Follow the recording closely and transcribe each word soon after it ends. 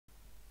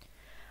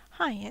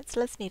Hi, it's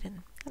Liz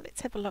Needham.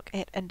 Let's have a look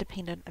at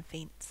independent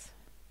events.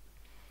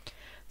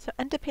 So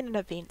independent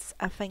events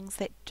are things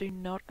that do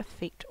not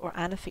affect or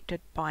aren't affected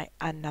by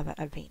another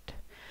event.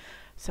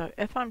 So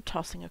if I'm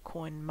tossing a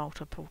coin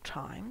multiple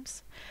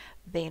times,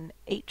 then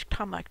each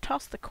time I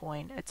toss the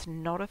coin, it's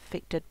not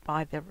affected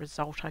by the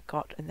result I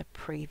got in the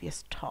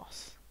previous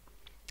toss.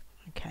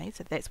 Okay,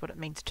 so that's what it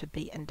means to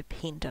be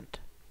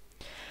independent.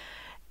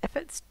 If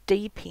it's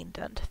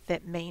dependent,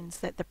 that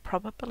means that the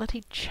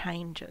probability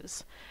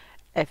changes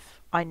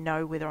if I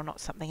know whether or not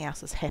something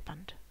else has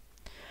happened.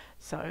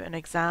 So an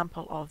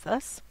example of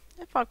this,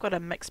 if I've got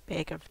a mixed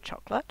bag of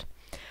chocolate,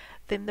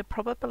 then the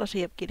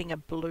probability of getting a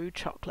blue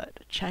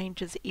chocolate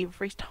changes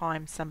every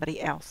time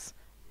somebody else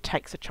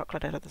takes a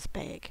chocolate out of this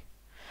bag.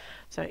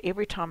 So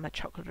every time a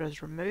chocolate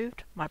is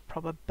removed, my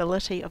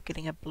probability of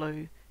getting a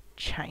blue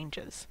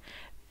changes.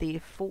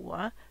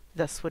 Therefore,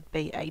 this would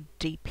be a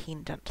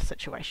dependent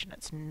situation.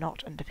 It's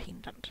not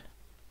independent.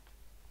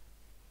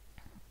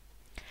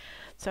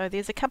 So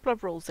there's a couple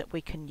of rules that we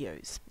can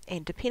use,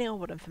 and depending on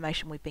what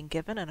information we've been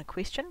given in a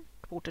question,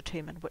 will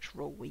determine which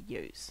rule we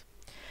use.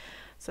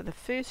 So the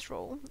first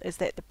rule is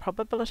that the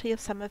probability of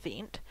some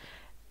event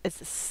is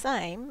the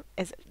same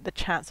as the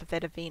chance of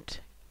that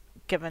event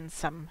given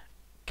some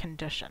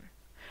condition.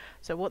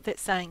 So what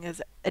that's saying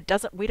is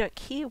we don't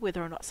care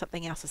whether or not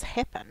something else has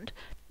happened.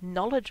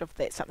 Knowledge of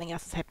that something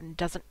else has happened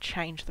doesn't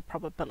change the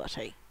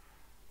probability.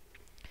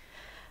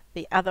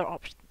 The other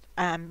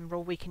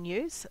rule we can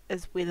use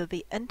is whether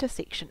the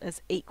intersection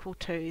is equal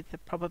to the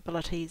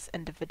probabilities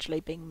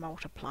individually being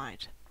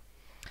multiplied.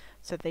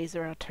 So these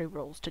are our two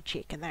rules to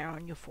check, and they're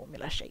on your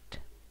formula sheet.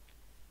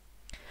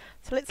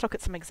 So let's look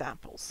at some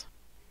examples.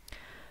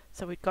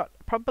 So we've got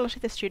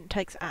probability the student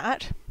takes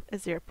art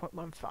is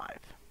 0.15.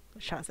 The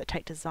chance they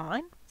take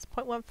design is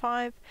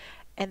 0.15,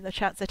 and the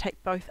chance they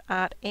take both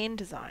art and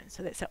design,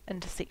 so that's our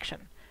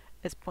intersection,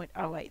 is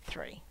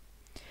 0.083.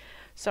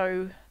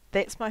 So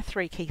that's my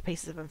three key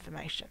pieces of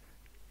information.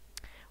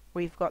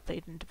 We've got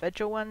the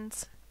individual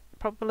ones,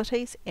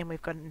 probabilities, and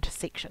we've got an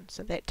intersection.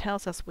 So that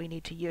tells us we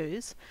need to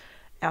use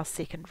our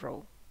second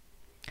rule.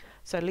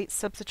 So let's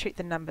substitute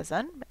the numbers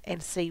in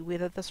and see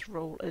whether this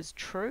rule is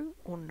true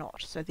or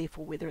not. So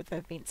therefore whether the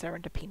events are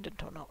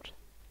independent or not.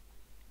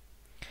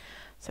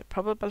 So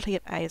probability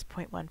of A is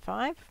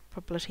 0.15,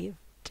 probability of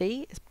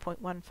D is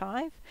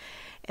 0.15,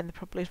 and the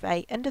probability of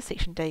A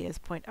intersection D is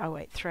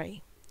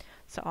 0.083.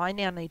 So I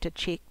now need to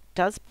check,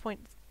 does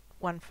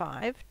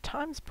 0.15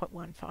 times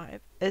 0.15,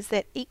 is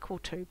that equal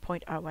to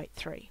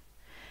 0.083?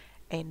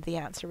 And the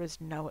answer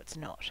is no, it's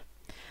not.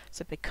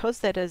 So because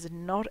that is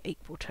not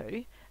equal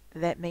to,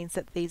 that means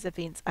that these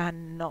events are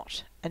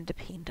not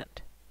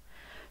independent.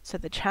 So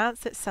the chance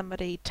that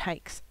somebody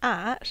takes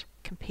art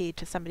compared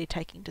to somebody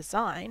taking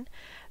design,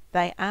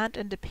 they aren't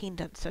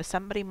independent. So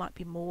somebody might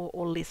be more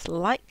or less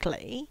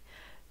likely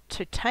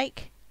to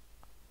take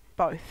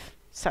both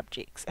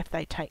subjects if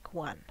they take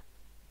one.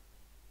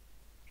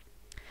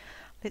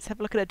 Let's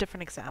have a look at a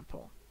different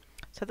example.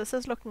 So this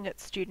is looking at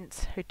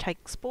students who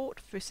take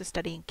sport versus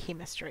studying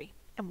chemistry,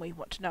 and we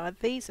want to know, are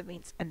these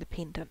events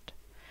independent?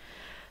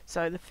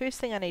 So the first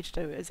thing I need to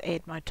do is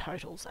add my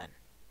totals in.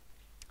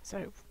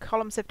 So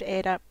columns have to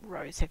add up,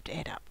 rows have to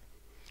add up.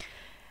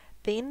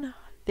 Then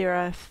there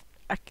are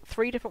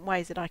three different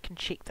ways that I can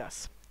check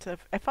this. So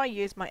if I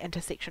use my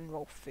intersection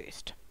rule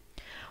first,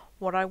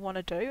 what I want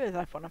to do is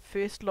I want to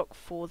first look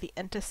for the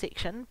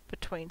intersection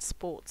between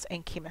sports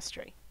and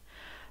chemistry.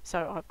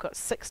 So I've got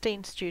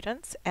 16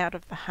 students out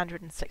of the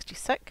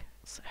 166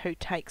 who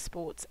take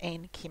sports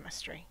and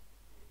chemistry.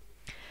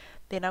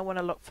 Then I want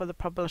to look for the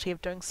probability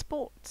of doing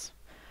sports.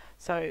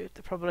 So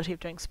the probability of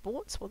doing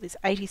sports, well, there's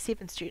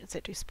 87 students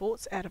that do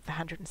sports out of the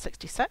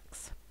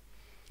 166.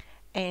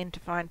 And to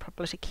find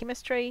probability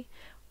chemistry,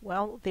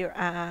 well, there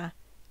are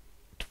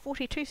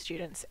 42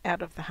 students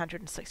out of the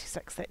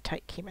 166 that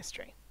take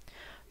chemistry.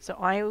 So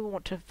I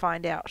want to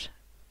find out,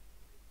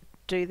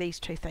 do these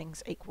two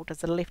things equal? Does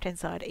the left-hand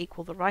side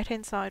equal the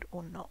right-hand side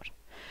or not?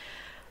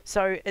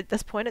 So at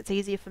this point it's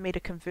easier for me to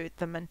convert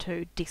them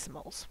into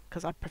decimals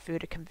because I prefer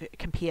to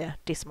compare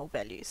decimal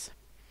values.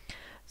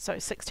 So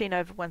 16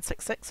 over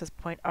 166 is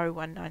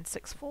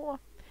 0.01964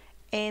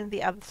 and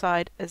the other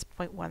side is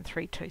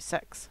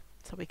 0.1326.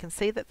 So we can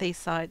see that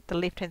the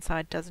left-hand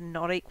side does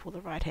not equal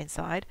the right-hand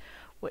side,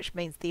 which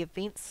means the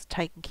events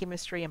taking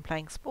chemistry and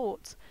playing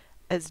sports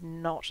is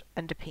not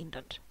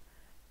independent.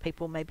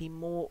 People may be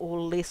more or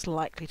less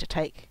likely to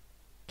take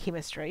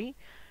chemistry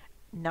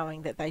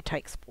knowing that they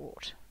take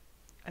sport,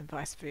 and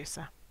vice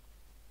versa.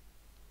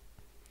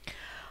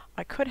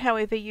 I could,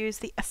 however,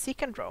 use a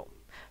second rule.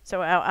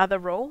 So our other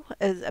rule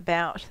is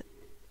about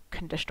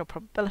conditional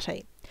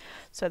probability.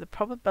 So the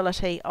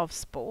probability of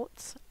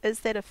sports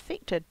is that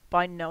affected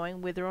by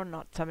knowing whether or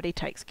not somebody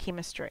takes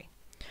chemistry.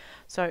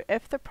 So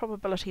if the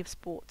probability of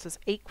sports is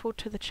equal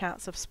to the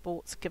chance of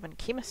sports given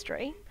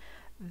chemistry,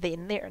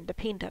 then they're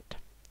independent.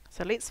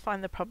 So let's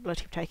find the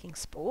probability of taking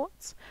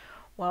sports.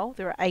 Well,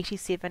 there are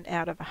 87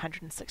 out of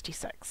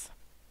 166.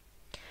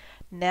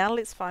 Now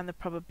let's find the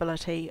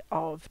probability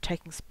of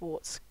taking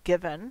sports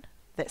given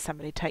that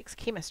somebody takes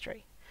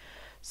chemistry.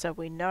 So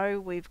we know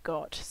we've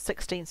got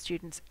 16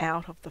 students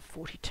out of the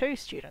 42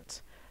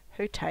 students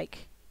who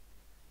take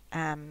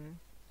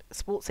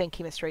sports and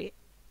chemistry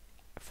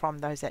from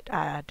those that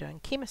are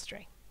doing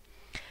chemistry.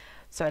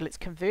 So let's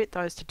convert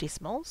those to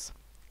decimals,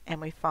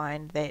 and we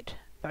find that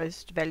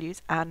those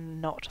values are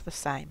not the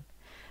same.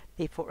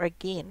 Therefore,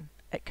 again,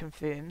 it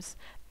confirms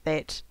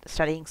that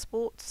studying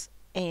sports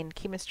and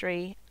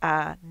chemistry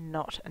are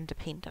not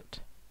independent.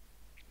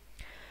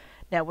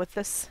 Now, with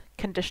this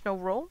conditional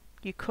rule,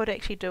 you could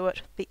actually do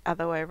it the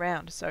other way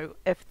around. So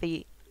if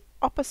the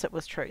opposite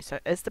was true, so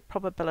is the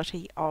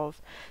probability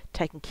of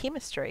taking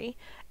chemistry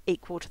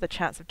equal to the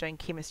chance of doing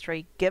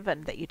chemistry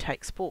given that you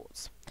take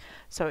sports?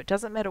 So it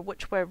doesn't matter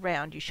which way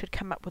around, you should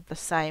come up with the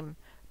same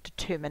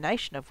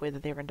determination of whether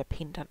they're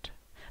independent.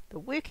 The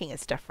working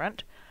is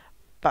different,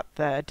 but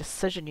the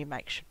decision you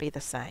make should be the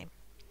same.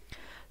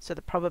 So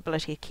the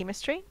probability of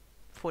chemistry,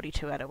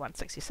 42 out of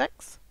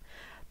 166.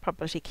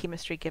 Probability of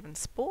chemistry given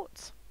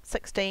sports,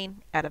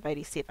 16 out of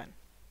 87.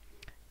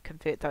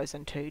 Convert those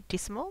into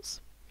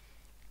decimals,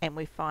 and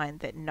we find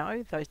that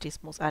no, those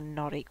decimals are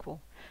not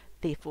equal.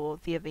 Therefore,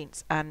 the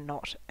events are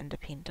not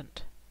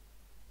independent.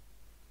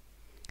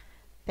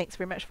 Thanks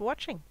very much for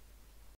watching.